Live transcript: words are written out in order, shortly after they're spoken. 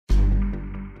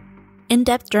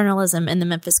In-depth journalism in the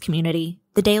Memphis community,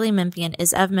 the Daily Memphian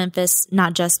is of Memphis,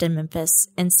 not just in Memphis,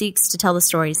 and seeks to tell the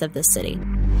stories of this city.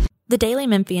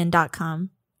 TheDailyMemphian.com.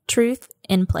 Truth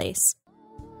in place.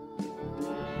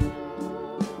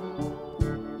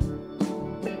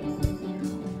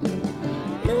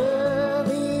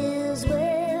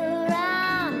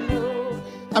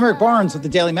 I'm Eric Barnes with the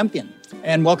Daily Memphian,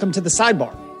 and welcome to The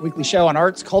Sidebar, a weekly show on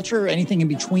arts, culture, anything in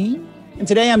between. And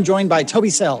today I'm joined by Toby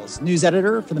Sells, news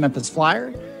editor for the Memphis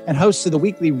Flyer and host of the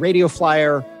weekly Radio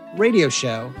Flyer radio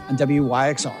show on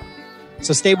WYXR.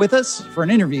 So stay with us for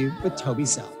an interview with Toby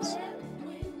Sells.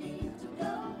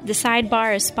 The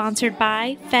Sidebar is sponsored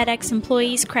by FedEx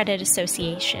Employees Credit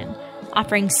Association,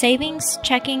 offering savings,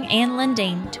 checking, and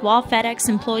lending to all FedEx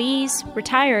employees,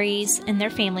 retirees, and their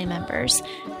family members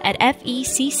at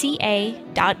FECCA.com.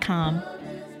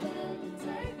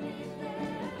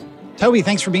 Toby,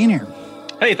 thanks for being here.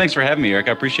 Hey, thanks for having me, Eric.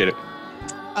 I appreciate it.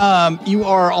 You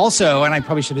are also, and I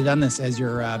probably should have done this as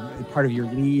your part of your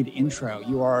lead intro,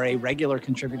 you are a regular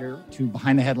contributor to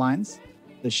Behind the Headlines,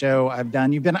 the show I've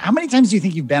done. How many times do you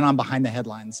think you've been on Behind the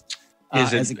Headlines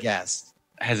as a guest?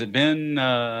 Has it been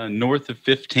north of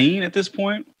 15 at this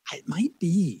point? It might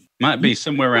be. Might be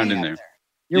somewhere around in there.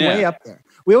 You're way up there.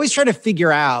 We always try to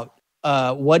figure out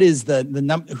what is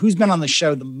the who's been on the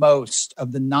show the most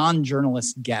of the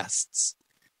non-journalist guests.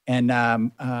 And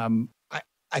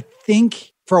I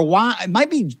think for a while it might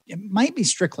be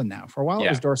Strickland now. For a while it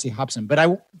was Dorsey Hobson,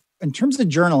 but in terms of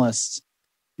journalists,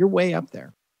 you're way up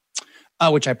there,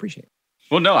 which I appreciate.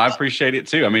 Well, no, I appreciate it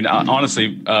too. I mean,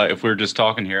 honestly, if we were just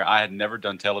talking here, I had never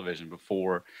done television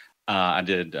before. I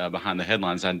did Behind the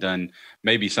Headlines. I'd done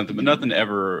maybe something, but nothing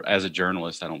ever as a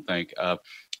journalist, I don't think. And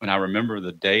I remember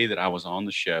the day that I was on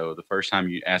the show, the first time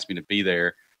you asked me to be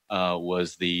there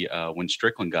was when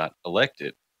Strickland got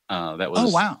elected. That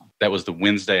was the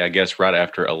Wednesday, I guess, right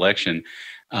after election,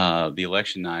 the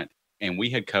election night. And we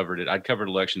had covered it. I'd covered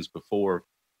elections before,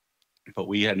 but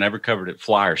we had never covered it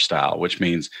flyer style, which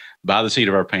means by the seat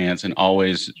of our pants and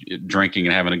always drinking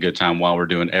and having a good time while we're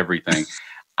doing everything.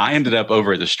 I ended up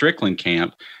over at the Strickland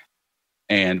camp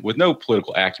and with no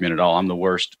political acumen at all. I'm the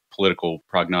worst political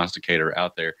prognosticator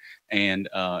out there. And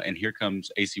here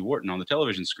comes AC Wharton on the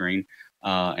television screen.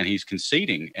 And he's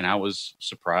conceding. And I was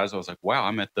surprised. I was like, wow,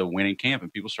 I'm at the winning camp.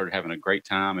 And people started having a great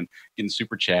time and getting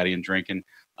super chatty and drinking.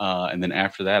 And then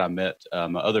after that, I met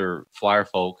my other flyer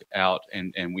folk out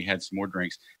and we had some more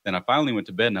drinks. Then I finally went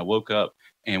to bed and I woke up.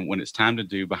 And when it's time to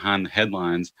do Behind the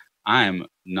Headlines, I am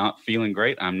not feeling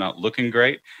great. I'm not looking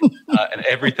great and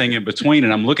everything in between.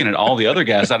 And I'm looking at all the other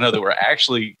guys I know that were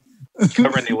actually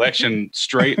covering the election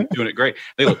straight and doing it great.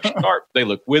 They look sharp. They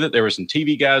look with it. There were some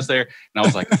TV guys there. And I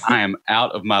was like, I am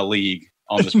out of my league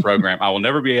on this program. I'll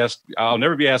never be asked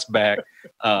back.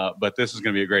 But this is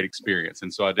going to be a great experience.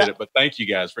 And so I did it. But thank you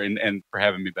guys for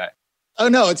having me back. Oh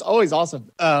no, it's always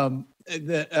awesome. I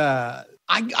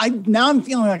now I'm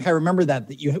feeling like I remember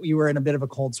that you were in a bit of a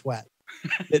cold sweat.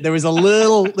 There was a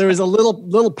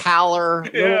little pallor,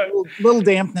 little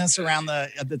dampness around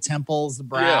the temples, the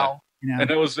brow. Yeah. You know?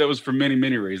 And that was for many,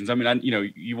 many reasons. I mean,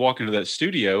 you walk into that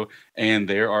studio and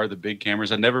there are the big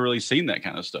cameras. I'd never really seen that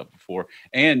kind of stuff before.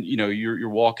 And, you're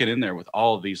walking in there with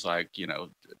all of these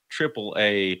triple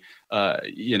A,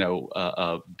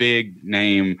 big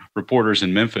name reporters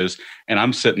in Memphis. And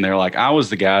I'm sitting there like I was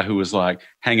the guy who was like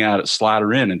hanging out at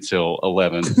Slider Inn until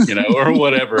 11, or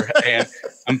whatever. And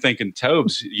I'm thinking,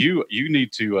 Tobes, you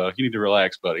need to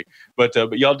relax, buddy. But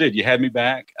y'all did. You had me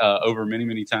back over many,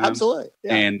 many times. Absolutely.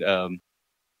 Yeah. And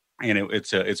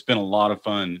it's been a lot of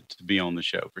fun to be on the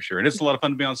show for sure. And it's a lot of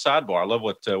fun to be on Sidebar. I love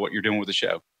what you're doing with the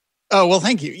show. Oh, well,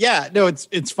 thank you. Yeah, no,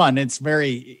 it's fun. It's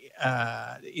very,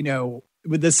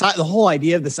 with the whole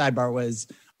idea of the Sidebar was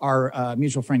our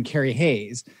mutual friend, Carrie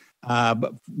Hayes,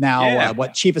 but now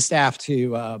chief of staff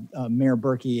to Mayor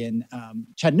Berkey in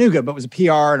Chattanooga, but was a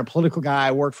PR and a political guy,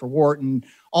 worked for Wharton,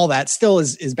 all that, still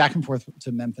is back and forth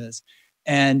to Memphis.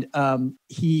 And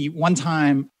he one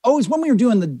time, it was when we were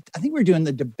doing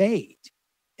the debate.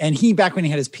 And back when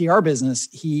he had his PR business,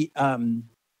 he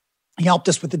helped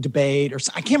us with the debate, or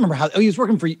I can't remember how. He was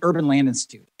working for Urban Land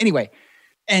Institute. Anyway,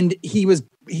 and he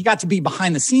got to be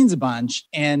behind the scenes a bunch,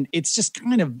 and it's just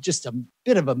kind of just a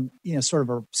bit of a sort of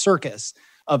a circus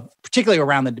of particularly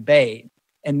around the debate.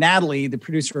 And Natalie, the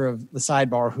producer of the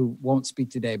Sidebar, who won't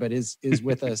speak today but is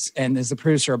with us, and is the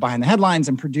producer of Behind the Headlines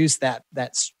and produced that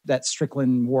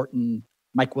Strickland, Wharton,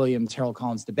 Mike Williams, Harold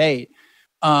Collins debate.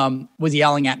 Was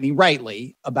yelling at me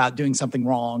rightly about doing something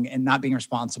wrong and not being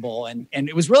responsible. And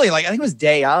it was really I think it was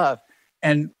day of.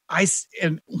 And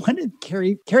when did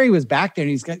Kerry was back there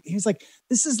and he was like,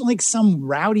 this is like some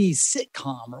rowdy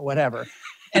sitcom or whatever.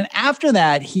 And after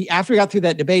that, after we got through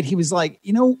that debate, he was like,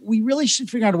 we really should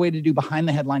figure out a way to do behind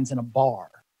the headlines in a bar,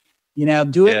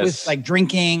 do it with like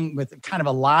drinking with kind of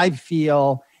a live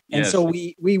feel. And so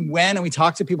we went and we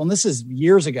talked to people, and this is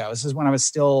years ago. This is when I was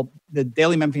still, the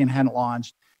Daily Memphian hadn't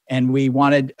launched, and we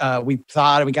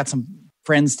got some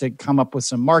friends to come up with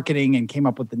some marketing and came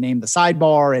up with the name The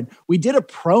Sidebar. And we did a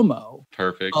promo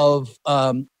of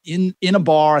in a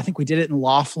bar. I think we did it in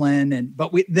Laughlin.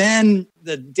 But then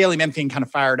the Daily Memphian kind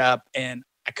of fired up, and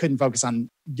I couldn't focus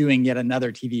on doing yet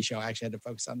another TV show. I actually had to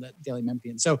focus on the Daily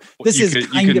Memphian. So this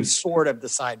is sort of The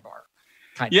Sidebar.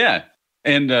 Yeah.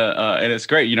 And it's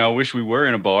great. I wish we were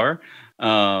in a bar.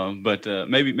 But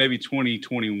maybe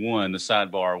 2021, The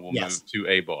Sidebar will move to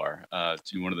a bar,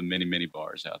 to one of the many, many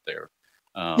bars out there.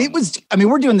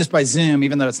 We're doing this by Zoom,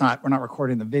 even though we're not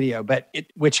recording the video,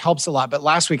 which helps a lot. But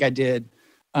last week I did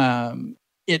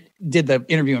the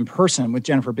interview in person with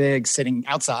Jennifer Biggs, sitting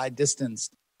outside,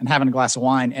 distanced, and having a glass of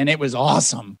wine. And it was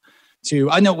awesome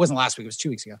I know it wasn't last week, it was 2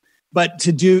 weeks ago, but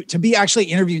to be actually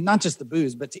interviewed, not just the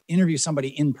booze, but to interview somebody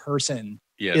in person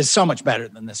is so much better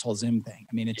than this whole Zoom thing.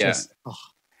 I mean, it just,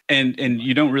 And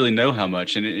you don't really know how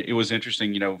much. And it was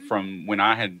interesting, from when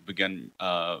I had begun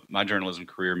my journalism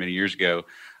career many years ago,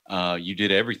 you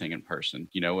did everything in person,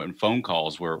 and phone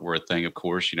calls were a thing, of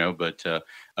course, but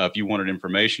if you wanted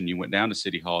information, you went down to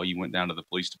City Hall, you went down to the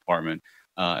police department,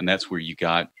 and that's where you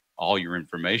got all your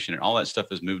information. And all that stuff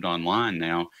has moved online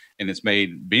now, and it's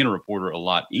made being a reporter a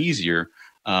lot easier.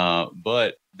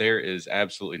 But there is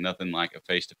absolutely nothing like a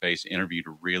face-to-face interview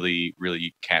to really,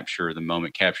 really capture the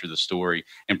moment, capture the story,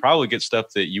 and probably get stuff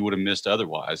that you would have missed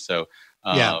otherwise. So,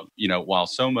 while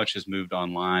so much has moved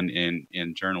online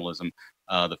in journalism,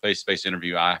 the face-to-face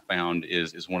interview I found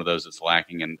is one of those that's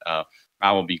lacking. And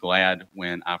I will be glad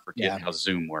when I forget how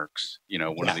Zoom works,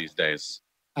 one of these days.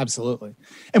 Absolutely.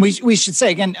 And we should say,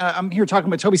 again, I'm here talking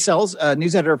with Toby Sells,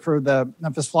 news editor for the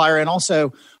Memphis Flyer and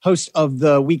also host of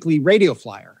the weekly radio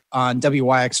flyer on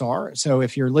WYXR. So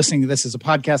if you're listening to this as a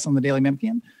podcast on the Daily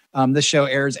Memphian, this show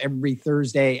airs every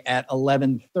Thursday at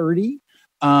 11:30.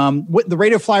 The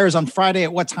radio flyer is on Friday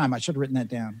at what time? I should have written that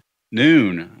down.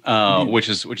 Noon, which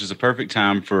is a perfect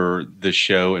time for the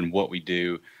show and what we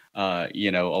do. A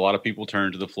lot of people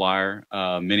turn to the flyer.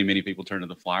 Many people turn to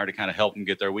the flyer to kind of help them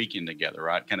get their weekend together,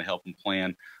 right? Kind of help them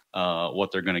plan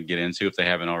what they're going to get into if they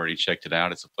haven't already checked it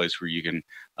out. It's a place where you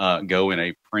can go in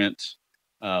a print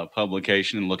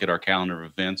publication and look at our calendar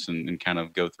of events and kind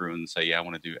of go through and say, I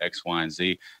want to do X, Y, and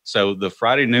Z. So the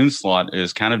Friday noon slot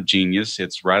is kind of genius.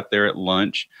 It's right there at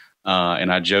lunch.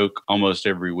 And I joke almost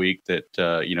every week that,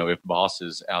 if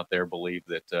bosses out there believe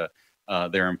that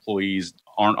their employees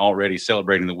aren't already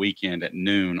celebrating the weekend at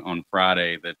noon on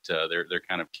Friday, that they're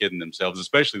kind of kidding themselves,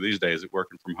 especially these days at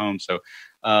working from home. So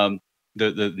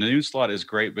the noon slot is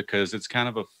great because it's kind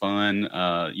of a fun,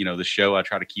 the show. I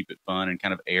try to keep it fun and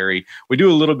kind of airy. We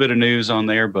do a little bit of news on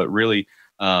there, but really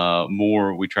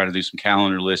more we try to do some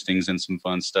calendar listings and some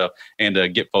fun stuff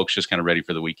and get folks just kind of ready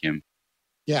for the weekend.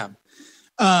 Yeah.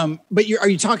 But are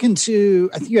you talking to,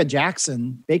 I think you had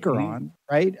Jackson Baker on,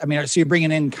 right? I mean, so you're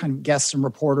bringing in kind of guests and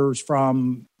reporters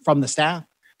from the staff?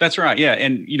 That's right. Yeah.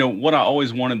 And, what I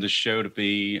always wanted the show to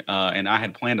be, and I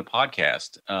had planned a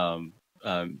podcast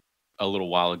a little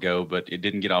while ago, but it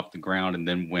didn't get off the ground. And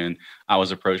then when I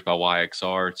was approached by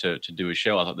YXR to do a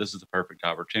show, I thought this is the perfect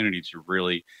opportunity to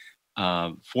really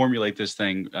formulate this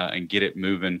thing and get it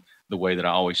moving the way that I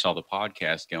always saw the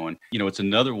podcast going. It's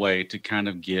another way to kind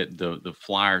of get the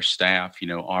flyer staff,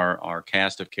 our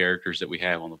cast of characters that we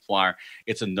have on the flyer.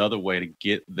 It's another way to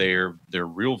get their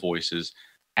real voices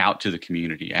out to the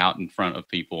community, out in front of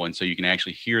people. And so you can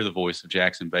actually hear the voice of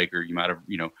Jackson Baker. You might have,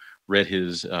 read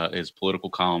his political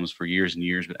columns for years and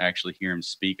years, but actually hear him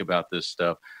speak about this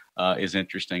stuff is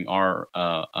interesting.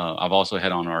 I've also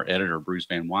had on our editor, Bruce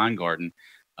Van Weingarten,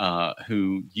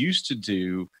 who used to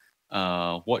do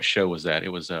what show was that? It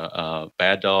was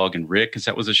Bad Dog and Rick, because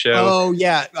that was a show. Oh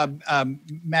yeah,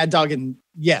 Mad Dog and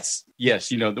yes,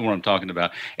 the one I'm talking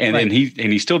about. And right. and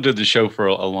he still did the show for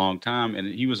a long time. And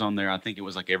he was on there. I think it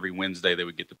was like every Wednesday they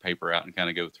would get the paper out and kind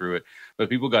of go through it. But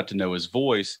people got to know his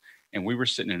voice. And we were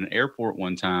sitting in an airport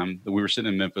one time. We were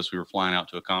sitting in Memphis. We were flying out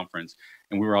to a conference,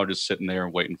 and we were all just sitting there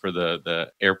waiting for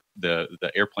the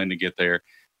airplane to get there.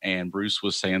 And Bruce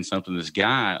was saying something. This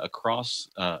guy across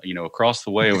the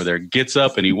way over there gets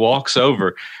up and he walks over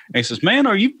and he says, "Man,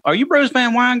 are you Bruce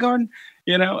Van Weingarten?"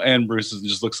 And Bruce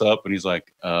just looks up and he's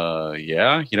like,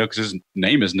 yeah, because his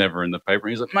name is never in the paper.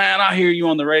 And he's like, "Man, I hear you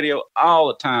on the radio all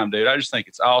the time, dude. I just think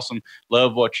it's awesome.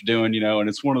 Love what you're doing, And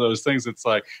it's one of those things. It's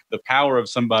like the power of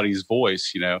somebody's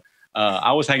voice,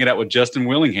 I was hanging out with Justin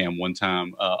Willingham one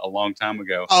time, a long time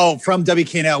ago. Oh, from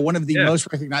WKNO, one of the most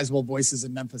recognizable voices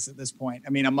in Memphis at this point. I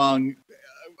mean,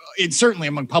 it's certainly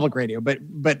among public radio, but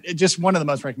just one of the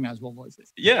most recognizable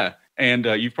voices. Yeah. And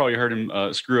you've probably heard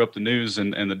him screw up the news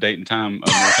and the date and time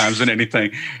more times than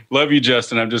anything. Love you,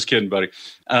 Justin. I'm just kidding, buddy.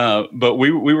 But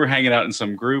we were hanging out in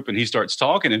some group, and he starts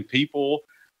talking, and people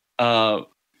their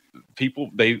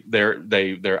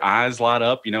eyes light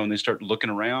up, and they start looking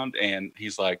around, and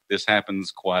he's like, this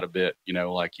happens quite a bit,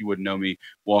 like you wouldn't know me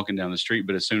walking down the street,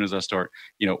 but as soon as I start,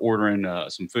 ordering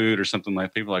some food or something,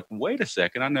 like people are like, wait a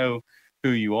second, I know who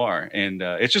you are. And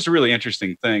it's just a really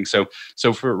interesting thing. So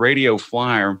for Radio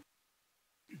Flyer,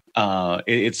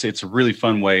 it's a really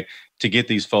fun way to get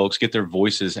these folks, get their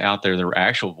voices out there, their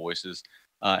actual voices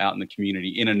out in the community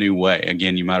in a new way.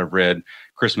 Again, you might have read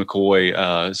Chris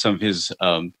McCoy, some of his,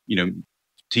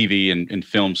 TV and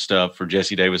film stuff for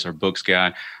Jesse Davis, our books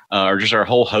guy, or just our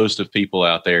whole host of people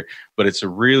out there. But it's a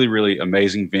really, really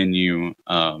amazing venue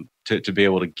to be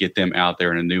able to get them out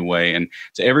there in a new way. And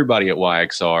to everybody at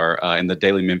YXR and the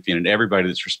Daily Memphian and everybody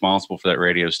that's responsible for that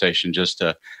radio station, just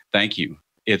to thank you.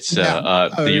 It's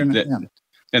and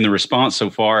the response so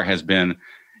far has been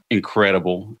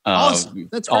incredible. Awesome.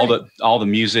 That's great. all the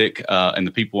music and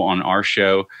the people on our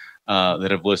show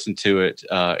that have listened to it.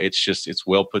 It's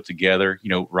well put together.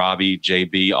 Robbie,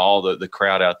 JB, all the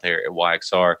crowd out there at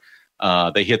YXR,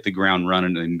 they hit the ground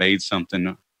running and they made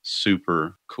something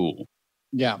super cool.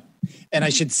 Yeah. And I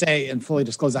should say, and fully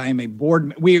disclose, I am a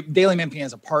board. Daily Memphian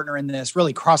as a partner in this.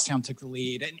 Really, Crosstown took the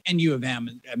lead, and U of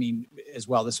M. I mean, as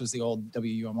well. This was the old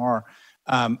WUMR.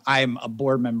 I'm a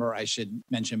board member, I should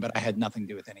mention, but I had nothing to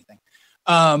do with anything.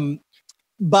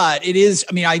 But it is.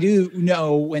 I mean, I do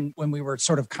know when we were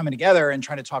sort of coming together and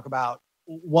trying to talk about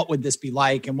what would this be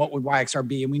like and what would YXR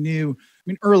be, and we knew. I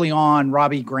mean, early on,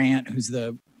 Robbie Grant, who's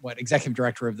the executive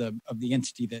director of the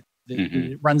entity that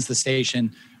runs the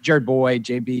station. Jared Boyd,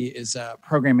 JB, is a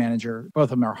program manager. Both of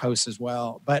them are hosts as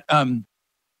well. But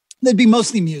they'd be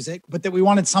mostly music, but that we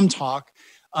wanted some talk.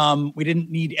 We didn't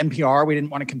need NPR. We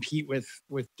didn't want to compete with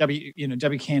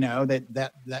WKNO.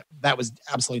 That was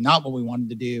absolutely not what we wanted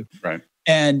to do. Right.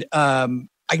 And I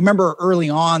remember early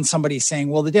on somebody saying,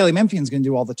 well, the Daily Memphian's going to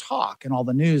do all the talk and all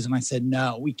the news. And I said,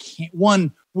 no, we can't.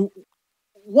 One,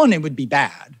 it would be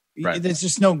bad. Right. There's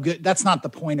just no good. That's not the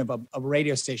point of a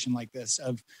radio station like this,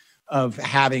 of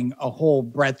having a whole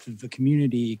breadth of the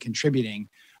community contributing.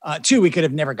 Two, we could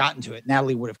have never gotten to it.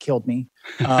 Natalie would have killed me.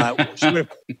 She would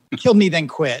have killed me, then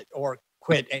quit, or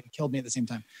quit and killed me at the same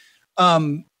time.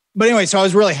 But anyway, so I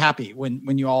was really happy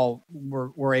when you all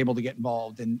were able to get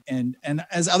involved, and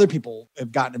as other people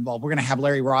have gotten involved. We're going to have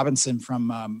Larry Robinson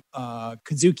from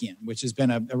Kazukian, which has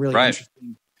been a really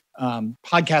interesting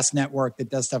podcast network that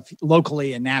does stuff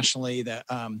locally and nationally. That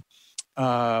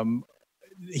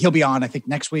he'll be on, I think,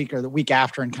 next week or the week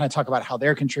after, and kind of talk about how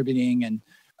they're contributing. And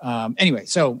anyway,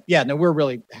 so yeah, no, we're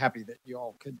really happy that you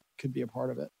all could be a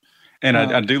part of it. And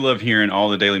I do love hearing all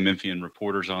the Daily Memphian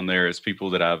reporters on there as people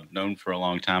that I've known for a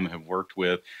long time and have worked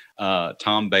with.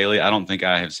 Tom Bailey, I don't think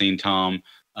I have seen Tom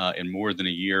in more than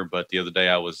a year, but the other day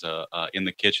I was in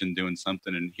the kitchen doing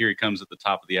something, and here he comes at the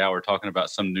top of the hour talking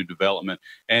about some new development,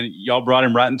 and y'all brought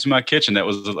him right into my kitchen. It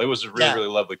was a really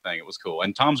lovely thing. It was cool.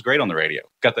 And Tom's great on the radio.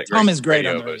 Got that. Tom is great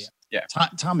on the radio. Voice. Yeah,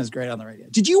 Tom is great on the radio.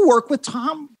 Did you work with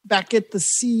Tom back at the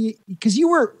C? Because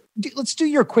let's do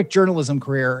your quick journalism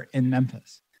career in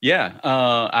Memphis. Yeah,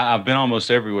 I've been almost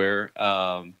everywhere,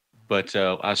 but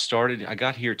I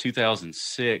got here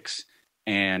 2006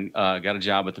 and got a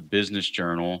job at the Business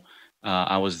Journal.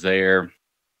 I was there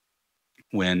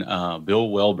when Bill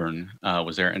Welburn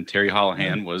was there, and Terry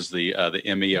Holohan was the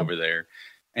ME over there,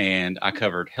 and I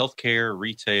covered healthcare,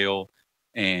 retail,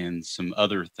 and some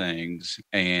other things,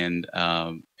 and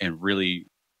really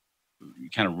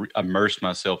kind of immersed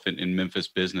myself in Memphis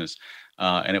business.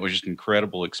 And it was just an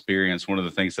incredible experience. One of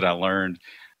the things that I learned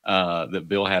that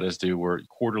Bill had us do were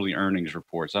quarterly earnings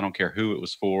reports. I don't care who it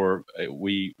was for.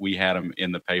 We had them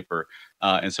in the paper.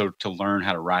 And so to learn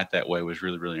how to write that way was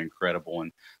really, really incredible.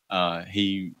 And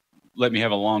he let me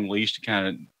have a long leash to kind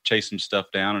of chase some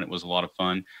stuff down, and it was a lot of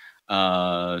fun.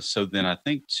 So then I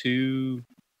think two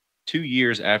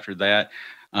years after that,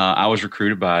 I was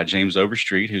recruited by James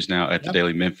Overstreet, who's now at the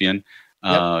Daily Memphian,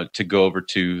 to go over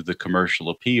to the Commercial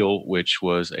Appeal, which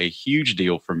was a huge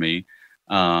deal for me.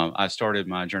 I started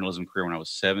my journalism career when I was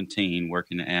 17,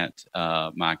 working at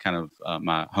my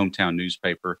hometown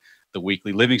newspaper, the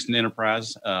weekly Livingston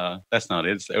Enterprise. That's not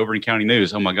it. It's the Overton County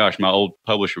News. Oh my gosh, my old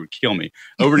publisher would kill me.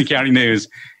 Overton County News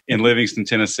in Livingston,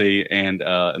 Tennessee, and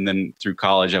then through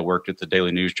college, I worked at the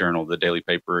Daily News Journal, the daily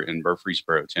paper in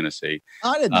Murfreesboro, Tennessee.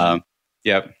 I didn't know.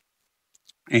 Yeah.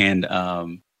 And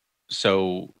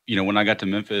so, when I got to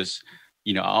Memphis,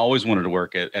 I always wanted to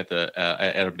work at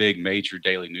a big major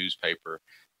daily newspaper.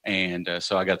 And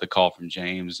so I got the call from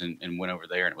James and went over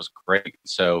there, and it was great.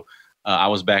 So I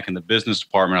was back in the business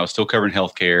department. I was still covering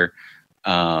healthcare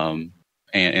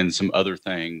and some other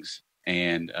things.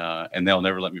 And they'll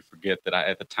never let me forget that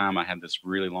at the time I had this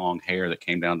really long hair that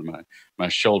came down to my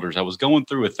shoulders. I was going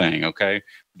through a thing. Okay.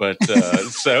 But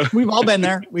so we've all been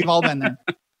there.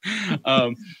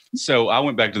 So I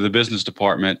went back to the business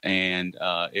department, and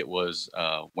it was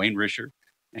Wayne Risher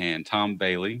and Tom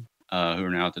Bailey, who are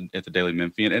now at the Daily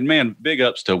Memphian. And man, big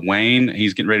ups to Wayne.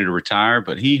 He's getting ready to retire,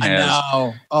 but he has. I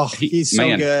know. Oh, he's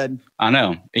so good. I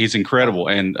know. He's incredible.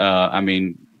 And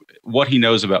what he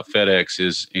knows about FedEx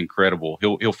is incredible.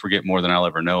 He'll forget more than I'll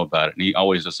ever know about it. And he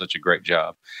always does such a great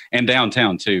job. And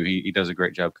downtown too. He does a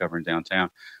great job covering downtown.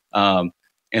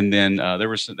 And then there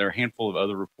were a handful of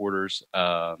other reporters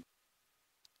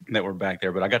that were back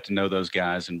there, but I got to know those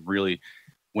guys, and really,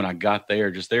 when I got there,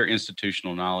 just their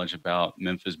institutional knowledge about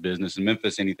Memphis business and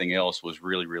Memphis anything else was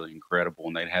really, really incredible.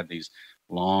 And they'd had these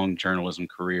long journalism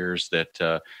careers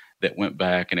that went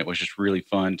back, and it was just really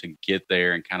fun to get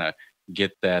there and kind of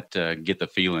get the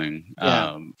feeling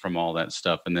from all that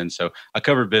stuff. And then so I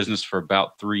covered business for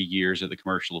about 3 years at the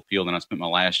Commercial Appeal. Then I spent my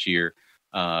last year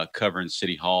covering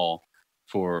City Hall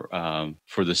for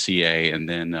the CA, and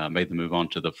then made the move on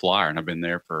to the Flyer, and I've been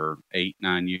there for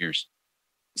 8-9 years.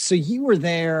 So you were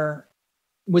there.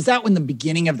 Was that when the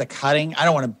beginning of the cutting? I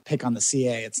don't want to pick on the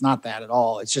CA. It's not that at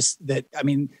all. It's just that,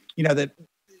 that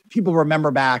people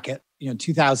remember back at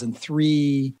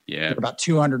 2003. There were about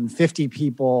 250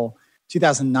 people.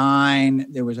 2009,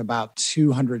 there was about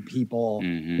 200 people.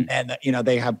 Mm-hmm. And,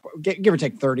 they have, give or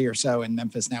take 30 or so in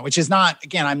Memphis now, which is not,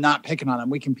 again, I'm not picking on them.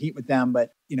 We compete with them, but,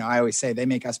 I always say they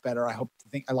make us better. I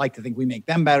like to think we make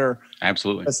them better.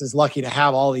 Absolutely. This is lucky to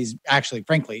have all these, actually,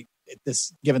 frankly,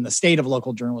 given the state of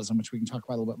local journalism, which we can talk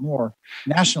about a little bit more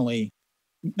nationally,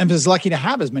 Memphis is lucky to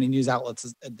have as many news outlets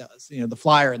as it does. The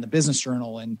Flyer and the Business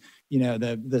Journal and,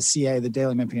 the CA, the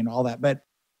Daily Memphian, all that. But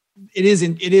it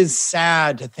is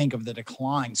sad to think of the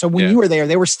decline. So when you were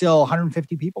there were still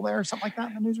 150 people there or something like that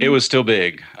in the newsroom? It was still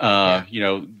big.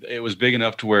 It was big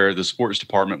enough to where the sports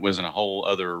department was in a whole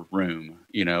other room,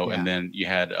 and then you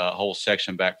had a whole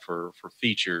section back for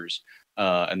features.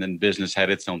 And then business had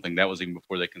its own thing. That was even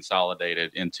before they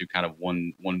consolidated into kind of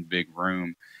one big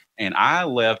room. And I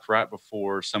left right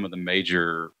before some of the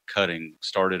major cutting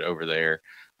started over there.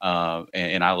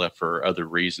 And I left for other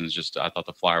reasons. Just I thought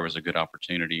the Flyer was a good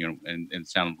opportunity and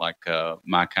sounded like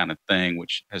my kind of thing,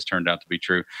 which has turned out to be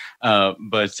true. So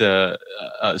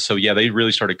they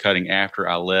really started cutting after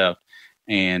I left,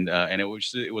 and it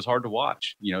was hard to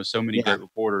watch. So many great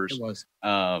reporters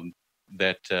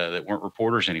that weren't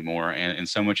reporters anymore, and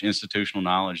so much institutional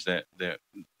knowledge that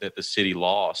the city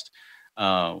lost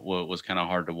was kind of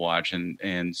hard to watch,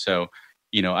 and so.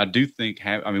 I do think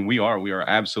we are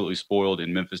absolutely spoiled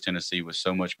in Memphis, Tennessee, with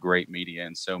so much great media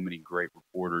and so many great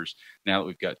reporters. Now that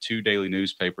we've got 2 daily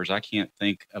newspapers, I can't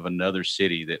think of another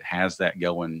city that has that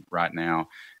going right now.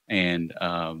 And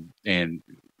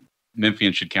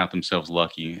Memphians should count themselves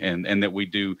lucky, and that we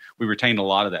retain a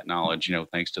lot of that knowledge,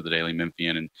 thanks to the Daily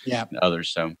Memphian and others.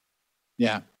 So,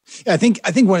 I think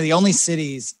one of the only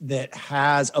cities that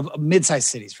has of mid-sized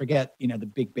cities, forget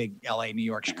the big LA, New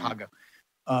York, Chicago.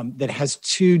 That has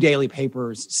 2 daily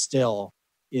papers still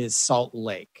is Salt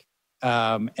Lake.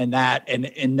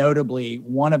 And notably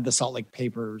one of the Salt Lake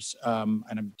papers, and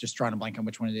I'm just drawing a blank on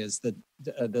which one it is,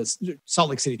 the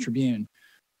Salt Lake City Tribune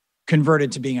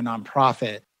converted to being a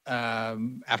nonprofit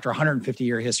after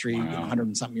 150-year history, 100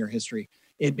 and something year history.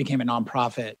 It became a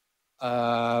nonprofit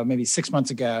maybe 6 months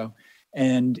ago,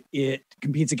 and it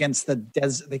competes against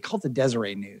they call it the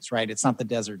Deseret News, right? It's not the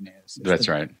Desert News. That's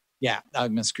right. Yeah, I'm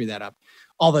going to screw that up.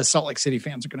 All the Salt Lake City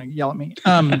fans are going to yell at me.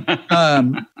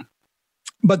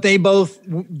 But they both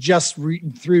just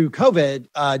through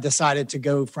COVID decided to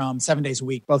go from 7 days a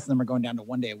week. Both of them are going down to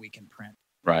 1 day a week in print.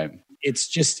 Right. It's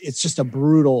just a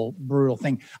brutal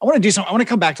thing. I want to do something. I want to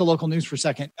come back to local news for a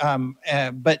second.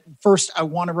 But first, I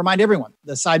want to remind everyone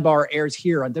the Sidebar airs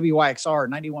here on WYXR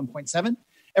 91.7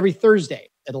 every Thursday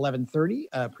at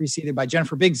 11:30, preceded by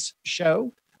Jennifer Biggs'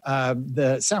 show,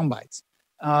 the Soundbites.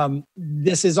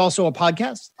 This is also a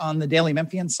podcast on the Daily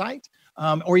Memphian site,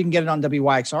 or you can get it on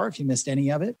WYXR if you missed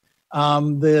any of it.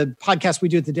 The podcasts we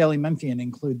do at the Daily Memphian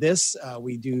include this.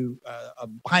 We do a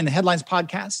Behind the Headlines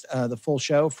podcast, the full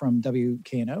show from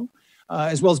WKNO,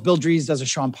 as well as Bill Dries does a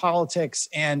show on politics.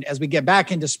 And as we get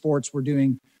back into sports, we're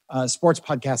doing sports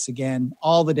podcasts again.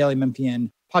 All the Daily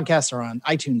Memphian podcasts are on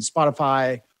iTunes,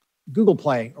 Spotify, Google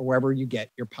Play, or wherever you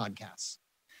get your podcasts.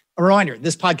 A reminder,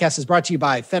 this podcast is brought to you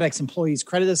by FedEx Employees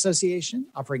Credit Association,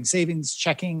 offering savings,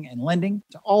 checking, and lending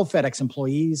to all FedEx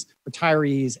employees,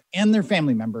 retirees, and their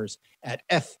family members at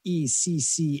FECCA.com.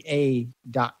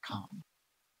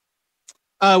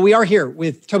 We are here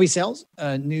with Toby Sales,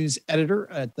 news editor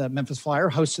at the Memphis Flyer,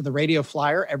 host of the Radio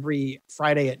Flyer every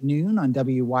Friday at noon on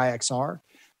WYXR.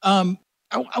 I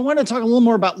want to talk a little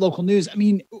more about local news. I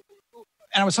mean,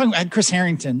 and I had Chris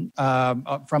Harrington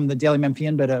from the Daily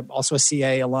Memphian, but also a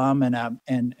CA alum and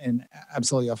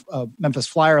absolutely a Memphis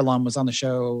Flyer alum, was on the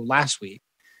show last week.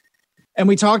 And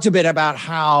we talked a bit about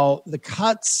how the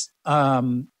cuts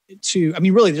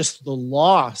really just the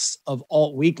loss of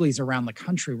alt weeklies around the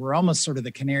country were almost sort of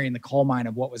the canary in the coal mine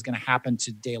of what was going to happen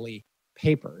to daily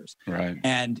papers. Right.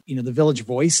 And, the Village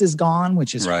Voice is gone,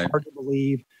 which is right. hard to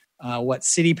believe. What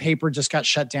City Paper just got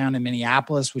shut down in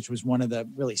Minneapolis, which was one of the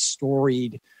really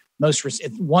storied,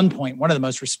 at one point, one of the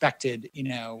most respected,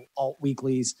 alt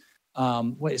weeklies.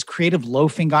 What is Creative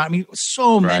Loafing gone? I mean,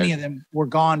 so many of them were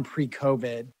gone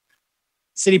pre-COVID.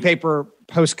 City Paper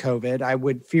post-COVID. I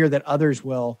would fear that others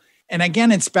will. And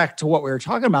again, it's back to what we were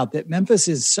talking about, that Memphis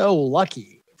is so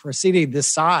lucky for a city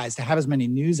this size to have as many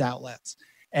news outlets.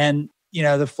 And,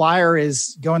 the Flyer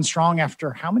is going strong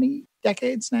after how many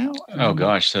decades now? Oh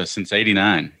gosh, so since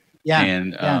 '89. Yeah,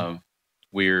 and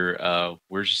we're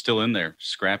just still in there,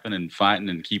 scrapping and fighting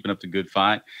and keeping up the good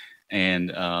fight, and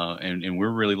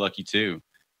we're really lucky too.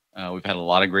 We've had a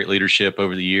lot of great leadership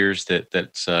over the years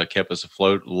that's kept us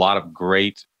afloat. A lot of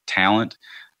great talent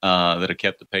that have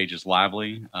kept the pages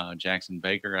lively. Jackson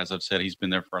Baker, as I've said, he's been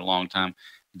there for a long time,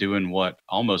 doing what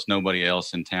almost nobody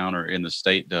else in town or in the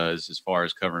state does as far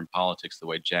as covering politics the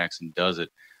way Jackson does it.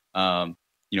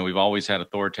 We've always had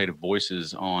authoritative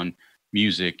voices on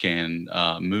music and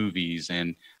movies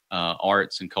and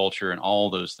arts and culture and all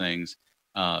those things.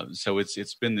 So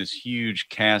it's been this huge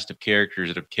cast of characters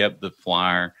that have kept the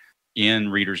Flyer in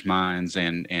readers' minds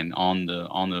and on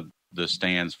the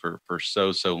stands for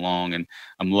so long. And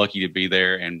I'm lucky to be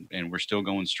there, and we're still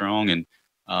going strong, and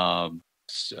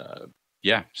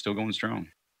still going strong.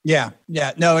 Yeah.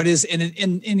 No, it is. And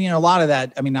a lot of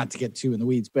that, I mean, not to get too in the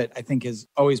weeds, but I think has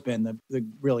always been the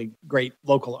really great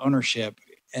local ownership.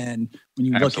 And when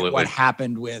you look at what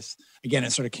happened with, again,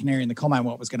 it's sort of canary in the coal mine,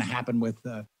 what was going to happen with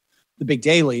the big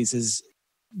dailies is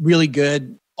really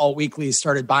good. Alt weeklies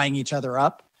started buying each other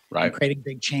up, and creating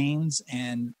big chains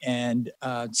and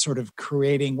sort of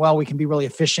creating, we can be really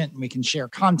efficient and we can share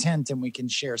content and we can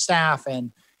share staff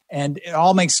and it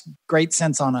all makes great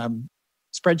sense on a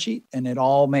spreadsheet, and it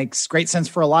all makes great sense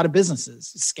for a lot of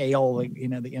businesses. Scale, like the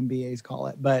MBAs call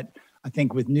it. But I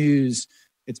think with news,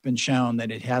 it's been shown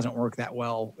that it hasn't worked that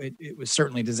well. It was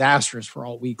certainly disastrous for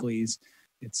alt weeklies.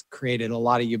 It's created a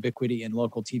lot of ubiquity in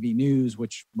local TV news,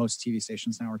 which most TV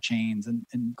stations now are chains, and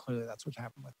clearly that's what's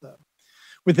happened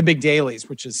with the big dailies,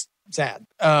 which is sad.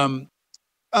 The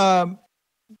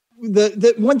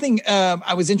one thing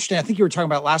I was interested in, I think you were talking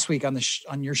about last week on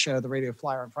your show, the Radio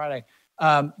Flyer on Friday.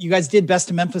 You guys did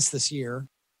Best of Memphis this year,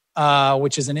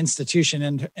 which is an institution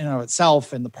in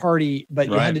itself and the party, but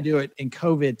you had to do it in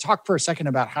COVID. Talk for a second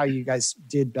about how you guys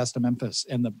did Best of Memphis,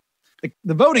 and the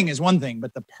voting is one thing,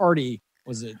 but the party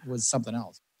was something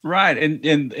else. Right.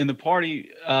 And the party,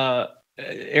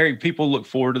 Eric, people look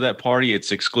forward to that party.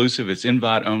 It's exclusive. It's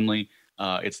invite only.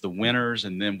 It's the winners,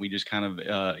 and then we just kind of,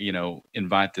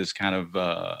 invite this kind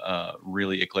of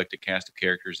really eclectic cast of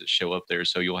characters that show up there.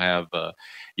 So you'll have,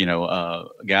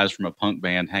 guys from a punk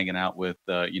band hanging out with,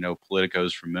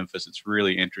 politicos from Memphis. It's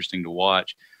really interesting to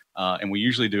watch. And we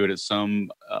usually do it at some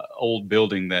old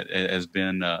building that has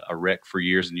been a wreck for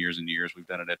years and years and years. We've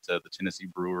done it at the Tennessee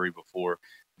Brewery before.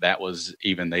 They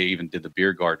even did the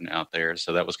beer garden out there.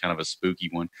 So that was kind of a spooky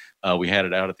one. We had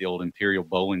it out at the old Imperial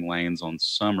Bowling Lanes on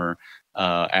Summer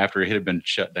after it had been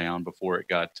shut down before it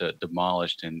got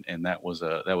demolished. And that was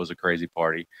a crazy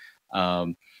party.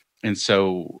 But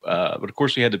of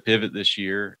course we had to pivot this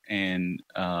year. And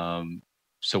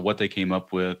so what they came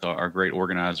up with, our great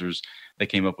organizers, they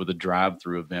came up with a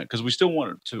drive-through event because we still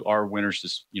wanted our winners to,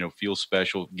 feel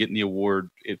special. Getting the award,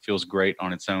 it feels great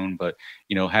on its own, but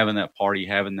having that party,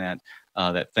 having that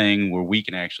thing where we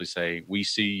can actually say, we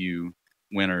see you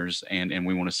winners and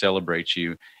we want to celebrate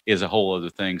you is a whole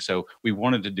other thing. So we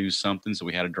wanted to do something. So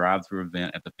we had a drive-through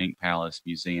event at the Pink Palace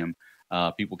Museum.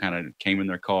 People kind of came in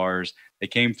their cars. They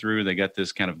came through. They got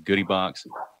this kind of goodie box,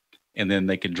 and then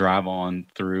they could drive on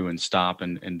through and stop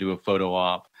and do a photo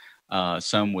op.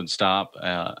 Some would stop,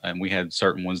 and we had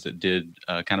certain ones that did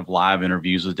kind of live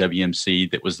interviews with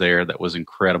WMC that was there. That was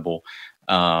incredible.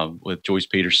 with Joyce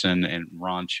Peterson and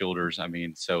Ron Childers. I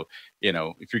mean, so, you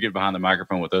know, if you get behind the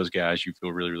microphone with those guys, you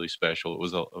feel really, really special. It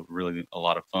was really a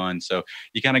lot of fun. So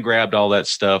you kind of grabbed all that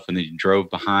stuff and then you drove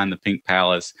behind the Pink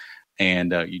Palace.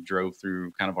 And you drove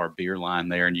through kind of our beer line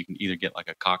there, and you can either get like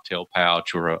a cocktail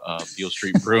pouch or a Beale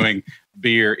Street Brewing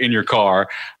beer in your car,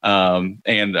 and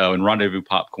Rendezvous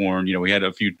popcorn. You know, we had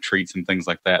a few treats and things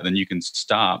like that. And then you can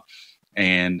stop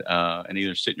and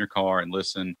either sit in your car and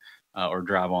listen or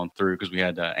drive on through, because we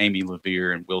had Amy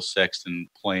LaVere and Will Sexton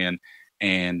playing,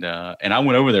 and I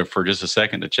went over there for just a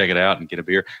second to check it out and get a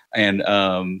beer, and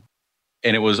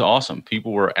it was awesome.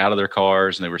 People were out of their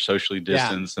cars and they were socially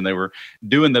distanced and they were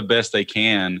doing the best they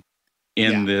can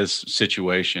in this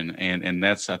situation. And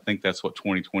I think that's what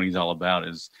 2020 is all about,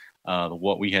 is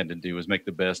what we had to do is make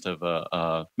the best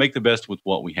with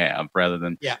what we have, rather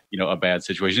than, you know, a bad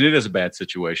situation. It is a bad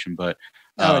situation, but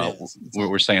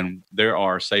we're saying there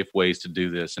are safe ways to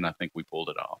do this. And I think we pulled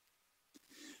it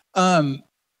off.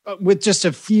 With just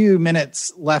a few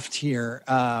minutes left here,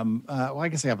 well, I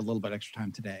guess I have a little bit extra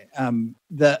time today.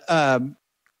 The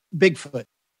Bigfoot.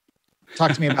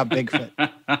 Talk to me about Bigfoot.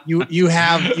 You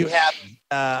have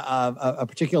a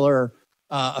particular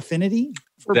affinity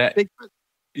for Bigfoot?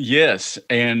 Yes,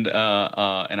 and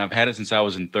I've had it since I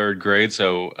was in third grade.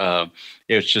 So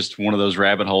it's just one of those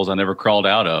rabbit holes I never crawled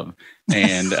out of.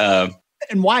 And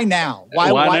and why now?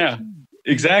 Why now?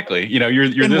 Exactly. You know,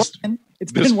 you're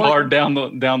this far down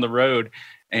the road,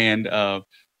 and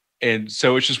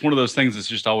so it's just one of those things that's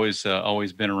just always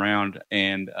been around.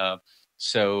 And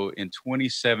so in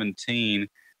 2017,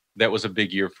 that was a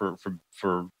big year for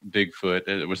Bigfoot.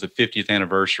 It was the 50th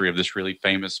anniversary of this really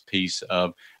famous piece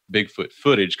of Bigfoot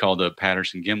footage called the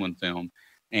Patterson-Gimlin film,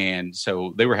 and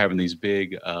so they were having these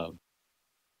big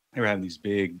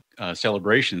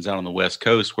celebrations out on the West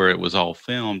Coast where it was all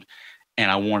filmed. And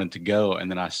I wanted to go,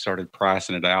 and then I started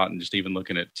pricing it out and just even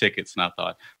looking at tickets. And I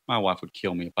thought my wife would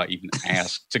kill me if I even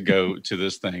asked to go to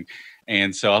this thing.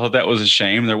 And so I thought that was a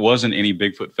shame. There wasn't any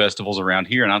Bigfoot festivals around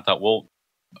here. And I thought, well,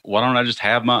 why don't I just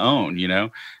have my own? You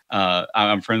know,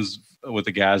 I'm friends with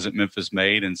the guys at Memphis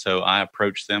Made. And so I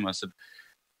approached them. I said,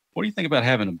 what do you think about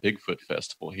having a Bigfoot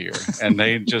festival here? And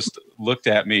they just looked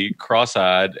at me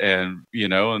cross-eyed and, you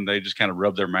know, and they just kind of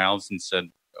rubbed their mouths and said,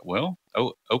 well,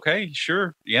 okay,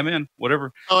 sure. Yeah, man,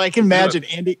 whatever. Oh, I can imagine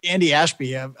Andy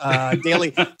Ashby,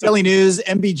 Daily News,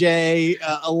 MBJ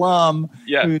alum,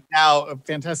 who's now a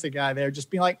fantastic guy there,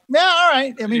 just being like, yeah, all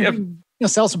right. I mean, we can,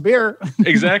 sell some beer.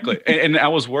 Exactly. And I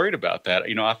was worried about that.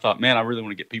 You know, I thought, man, I really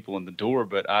want to get people in the door.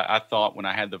 But I thought when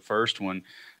I had the first one,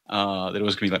 that it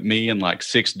was going to be like me and like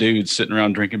 6 dudes sitting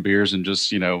around drinking beers and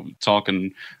just, you know,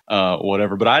 talking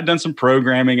whatever. But I had done some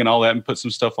programming and all that and put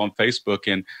some stuff on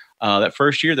Facebook. And that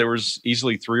first year, there was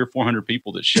easily 300 or 400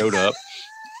 people that showed up.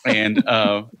 And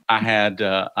I had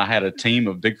a team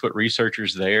of Bigfoot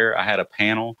researchers there. I had a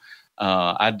panel.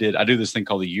 I do this thing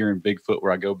called the Year in Bigfoot,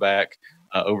 where I go back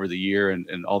over the year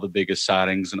and all the biggest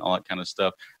sightings and all that kind of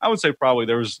stuff. I would say probably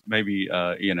there was maybe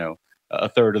a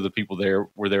third of the people there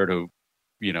were there to,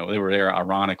 you know, they were there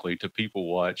ironically to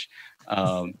people watch.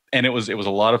 And it was a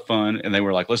lot of fun. And they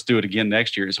were like, let's do it again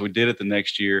next year. So we did it the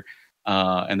next year.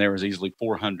 And there was easily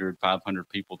 400, 500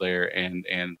 people there. And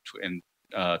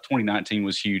 2019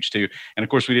 was huge too. And of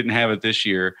course we didn't have it this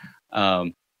year.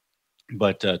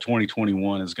 But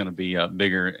 2021 is going to be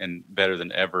bigger and better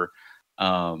than ever.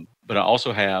 But I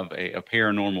also have a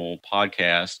paranormal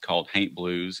podcast called Haint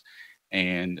Blues.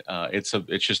 And it's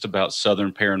just about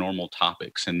Southern paranormal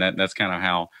topics. And that's kind of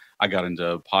how I got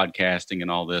into podcasting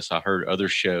and all this. I heard other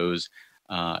shows.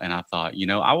 And I thought, you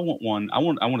know, I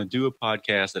want to do a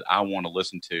podcast that I want to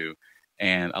listen to.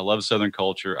 And I love Southern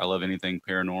culture. I love anything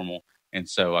paranormal. And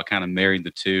so I kind of married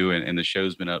the two, and the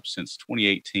show's been up since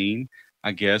 2018,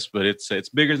 I guess, but it's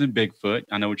bigger than Bigfoot.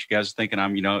 I know what you guys are thinking.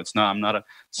 I'm not a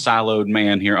siloed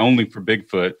man here only for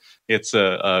Bigfoot. It's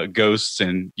ghosts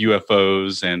and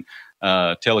UFOs and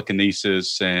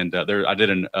telekinesis. And I did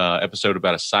an episode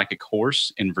about a psychic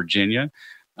horse in Virginia.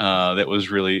 That was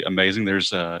really amazing.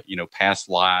 There's, past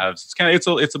lives.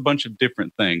 It's a bunch of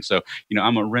different things. So, you know,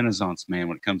 I'm a Renaissance man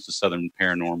when it comes to Southern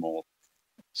paranormal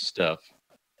stuff.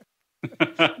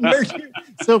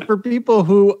 So for people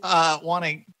who want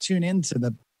to tune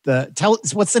into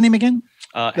what's the name again?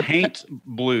 Haint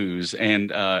Blues,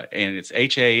 and it's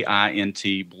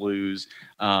HAINT Blues.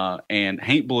 And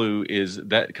Haint Blue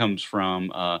comes from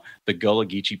the Gullah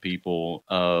Geechee people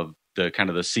of the kind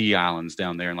of the Sea Islands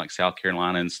down there in like South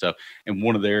Carolina and stuff. And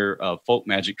one of their folk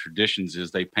magic traditions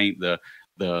is they paint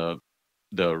the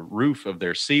roof of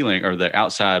their ceiling, or the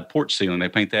outside porch ceiling. They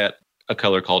paint that a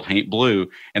color called haint blue,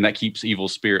 and that keeps evil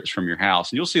spirits from your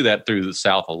house. And you'll see that through the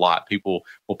South a lot. People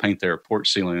will paint their porch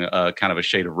ceiling kind of a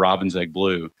shade of robin's egg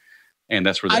blue, and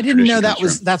that's where that I didn't know that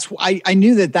was. I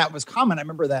knew that was common. I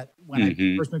remember that when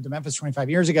I first moved to Memphis 25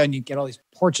 years ago, and you get all these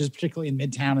porches, particularly in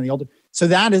Midtown and the older. So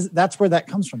that's where that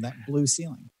comes from, that blue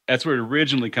ceiling. That's where it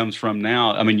originally comes from.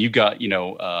 Now, I mean, you've got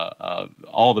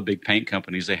all the big paint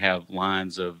companies. They have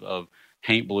lines of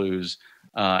haint blues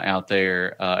out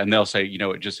there, and they'll say,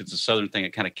 it's a Southern thing.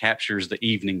 It kind of captures the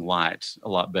evening light a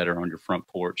lot better on your front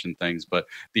porch and things. But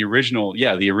the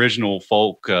original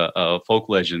folk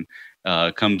legend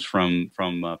comes from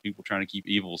people trying to keep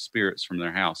evil spirits from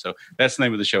their house. So that's the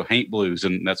name of the show, Haint Blues,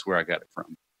 and that's where I got it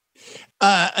from.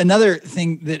 Another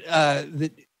thing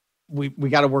that we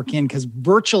got to work in, because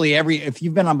virtually if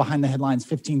you've been on Behind the Headlines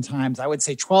 15 times, I would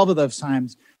say 12 of those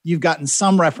times you've gotten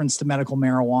some reference to medical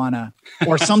marijuana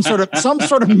or some sort of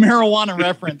marijuana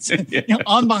reference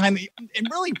on Behind the, and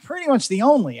really pretty much the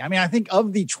only. I mean, I think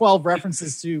of the 12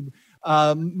 references to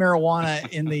marijuana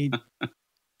in the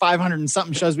 500 and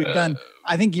something shows we've done,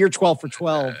 I think you're 12 for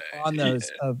 12 on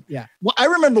those. Well, I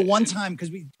remember one time,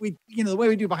 because we the way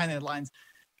we do Behind the Headlines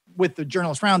with the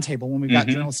journalist roundtable, when we've got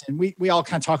journalists in, we all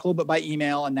kind of talk a little bit by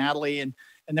email, and Natalie, and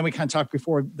then we kind of talk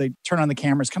before they turn on the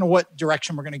cameras, kind of what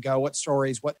direction we're going to go, what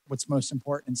stories, what's most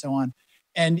important, and so on.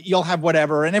 And you'll have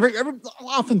whatever, and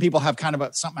often people have kind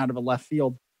of something out of a left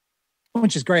field,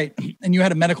 which is great. And you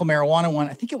had a medical marijuana one.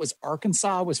 I think it was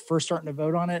Arkansas was first starting to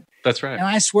vote on it. That's right. And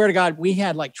I swear to God, we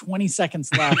had like 20 seconds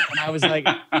left. And I was like,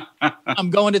 I'm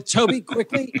going to Toby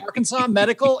quickly, Arkansas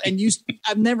medical. And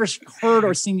I've never heard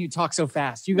or seen you talk so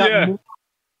fast. You got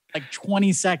like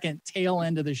 20-second tail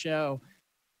end of the show.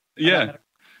 Yeah.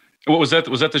 What was that?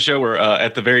 Was that the show where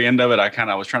at the very end of it,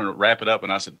 I was trying to wrap it up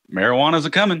and I said, marijuana's a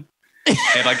coming.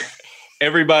 And like,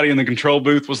 everybody in the control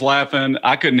booth was laughing.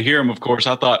 I couldn't hear them, of course.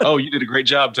 I thought, "Oh, you did a great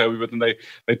job, Toby." But then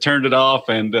they turned it off,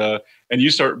 and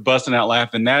you start busting out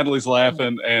laughing. Natalie's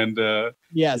laughing, and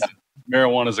yes,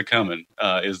 marijuana's a coming.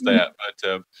 Is that?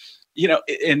 But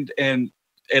and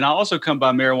I also come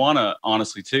by marijuana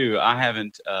honestly too. I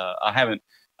haven't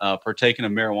partaken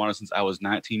of marijuana since I was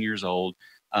 19 years old.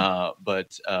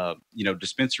 But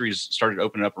dispensaries started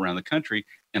opening up around the country,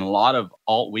 and a lot of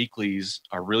alt weeklies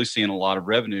are really seeing a lot of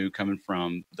revenue coming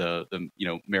from the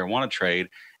marijuana trade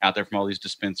out there from all these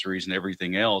dispensaries and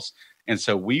everything else. And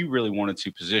so we really wanted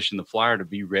to position the flyer to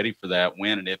be ready for that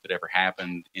when and if it ever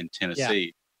happened in Tennessee.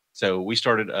 Yeah. So we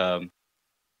started a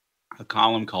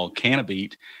column called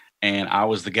Cannabeat. And I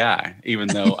was the guy, even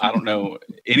though I don't know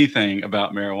anything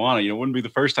about marijuana. It wouldn't be the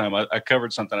first time I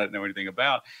covered something I didn't know anything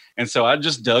about. And so I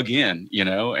just dug in,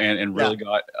 and really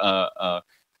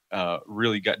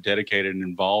got dedicated and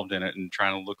involved in it and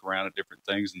trying to look around at different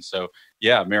things. And so,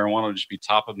 marijuana would just be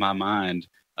top of my mind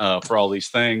for all these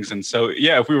things. And so,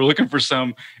 if we were looking for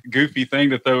some goofy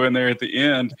thing to throw in there at the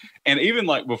end, and even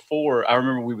like before, I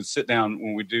remember we would sit down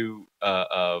when we do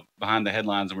Behind the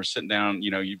Headlines, and we're sitting down,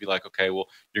 you'd be like, okay, well,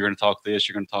 you're going to talk this,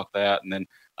 you're going to talk that. And then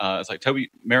it's like,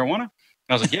 Toby, marijuana? And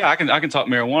I was like, yeah, I can talk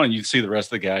marijuana. And you'd see the rest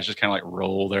of the guys just kind of like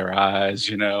roll their eyes,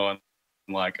 and I'm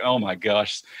like, oh my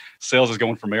gosh, sales is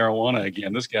going for marijuana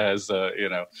again. This guy's,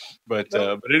 but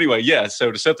anyway,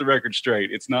 so to set the record straight,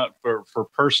 it's not for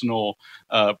personal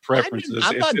preferences.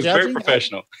 It's very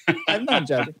professional. I'm not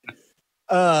judging.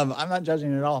 I'm not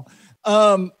judging at all.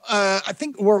 I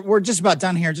think we're just about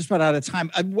done here, just about out of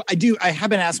time. I have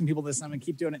been asking people this, and I'm going to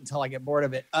keep doing it until I get bored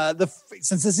of it.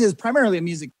 Since this is primarily a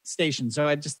music station, so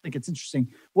I just think it's interesting.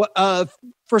 What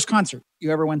first concert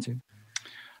you ever went to?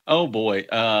 Oh boy,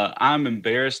 I'm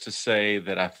embarrassed to say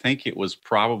that I think it was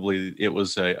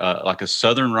a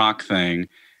Southern rock thing,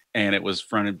 and it was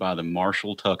fronted by the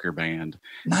Marshall Tucker Band.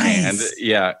 Nice.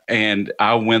 And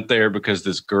I went there because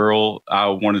this girl I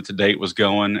wanted to date was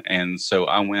going, and so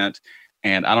I went.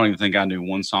 And I don't even think I knew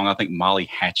one song. I think Molly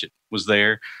Hatchet was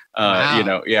there.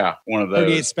 Wow. One of those.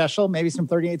 38 Special, maybe some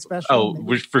 38 Special. Oh,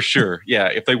 maybe. For sure. Yeah,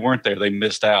 if they weren't there, they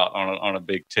missed out on a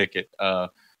big ticket.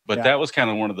 But that was kind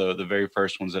of one of the very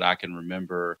first ones that I can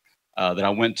remember that I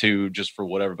went to just for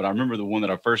whatever. But I remember the one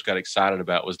that I first got excited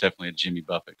about was definitely a Jimmy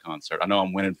Buffett concert. I know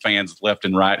I'm winning fans left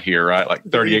and right here, right? Like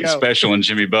 38 Special and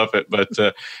Jimmy Buffett. But,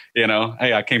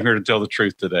 hey, I came here to tell the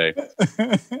truth today.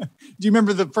 Do you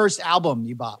remember the first album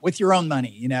you bought with your own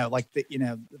money?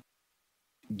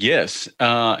 Yes.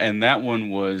 And that one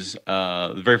was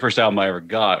the very first album I ever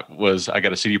got was I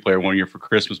got a CD player one year for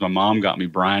Christmas. My mom got me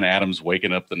Bryan Adams'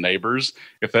 Waking Up the Neighbors.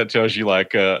 If that tells you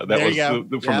that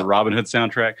was from the Robin Hood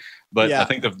soundtrack. But I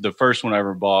think the first one I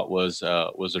ever bought was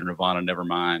a Nirvana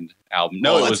Nevermind album.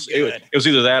 No, it was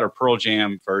either that or Pearl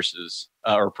Jam Versus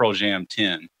or Pearl Jam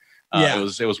 10.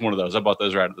 It was one of those. I bought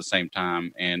those right at the same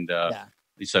time, and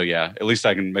so at least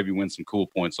I can maybe win some cool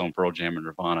points on Pearl Jam and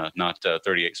Nirvana, not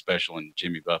 38 Special and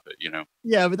Jimmy Buffett.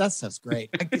 Yeah, but that stuff's great.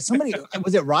 Like, somebody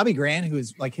was it Robbie Grant, who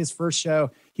was like his first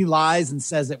show. He lies and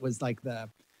says it was like the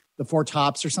Four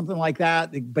Tops or something like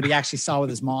that, but he actually saw with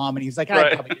his mom, and he was like,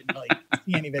 I probably didn't really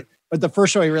see any of it. But the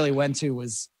first show he really went to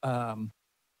was,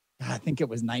 I think it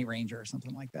was Night Ranger or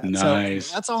something like that. Nice.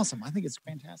 So that's awesome. I think it's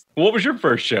fantastic. What was your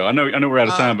first show? I know we're out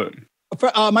of time, but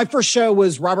my first show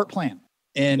was Robert Plant.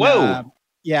 And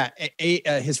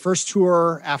his first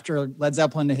tour after Led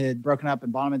Zeppelin had broken up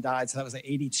and Bonham had died. So that was at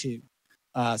 82.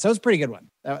 So it was a pretty good one.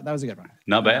 That was a good one.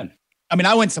 Not bad. I mean,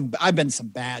 I've been to some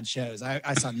bad shows.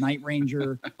 I saw Night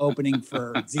Ranger opening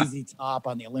for ZZ Top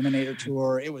on the Eliminator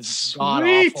tour. It was god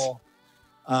awful.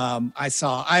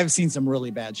 I've seen some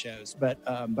really bad shows, but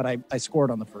I scored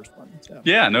on the first one. So.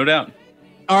 Yeah, no doubt.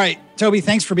 All right, Toby,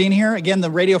 thanks for being here. Again, the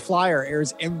Radio Flyer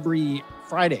airs every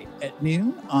Friday at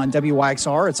noon on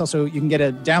WYXR. It's also, you can get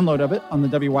a download of it on the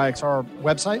WYXR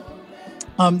website.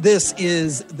 This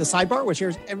is the Sidebar, which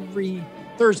airs every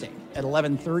Thursday at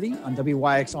 11:30 on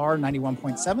WYXR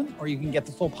 91.7, or you can get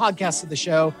the full podcast of the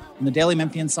show on the Daily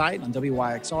Memphian site on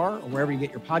WYXR or wherever you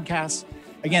get your podcasts.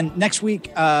 Again, next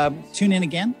week, tune in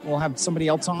again. We'll have somebody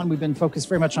else on. We've been focused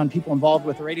very much on people involved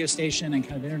with the radio station and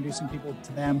kind of introducing people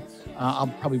to them. I'll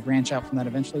probably branch out from that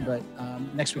eventually, but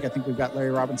next week I think we've got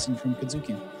Larry Robinson from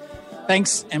Kazuki.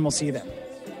 Thanks, and we'll see you then.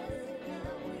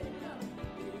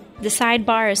 The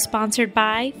Sidebar is sponsored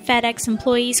by FedEx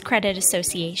Employees Credit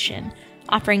Association,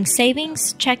 offering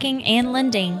savings, checking, and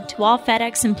lending to all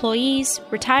FedEx employees,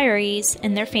 retirees,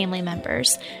 and their family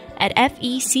members at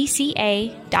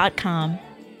fecca.com.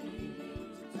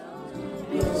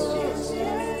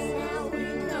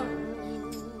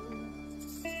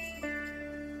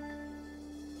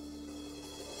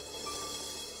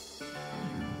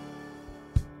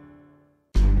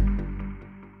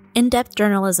 In-depth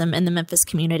journalism in the Memphis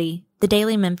community, the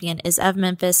Daily Memphian is of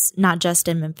Memphis, not just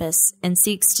in Memphis, and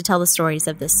seeks to tell the stories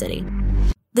of this city.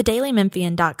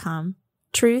 TheDailyMemphian.com.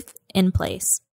 Truth in place.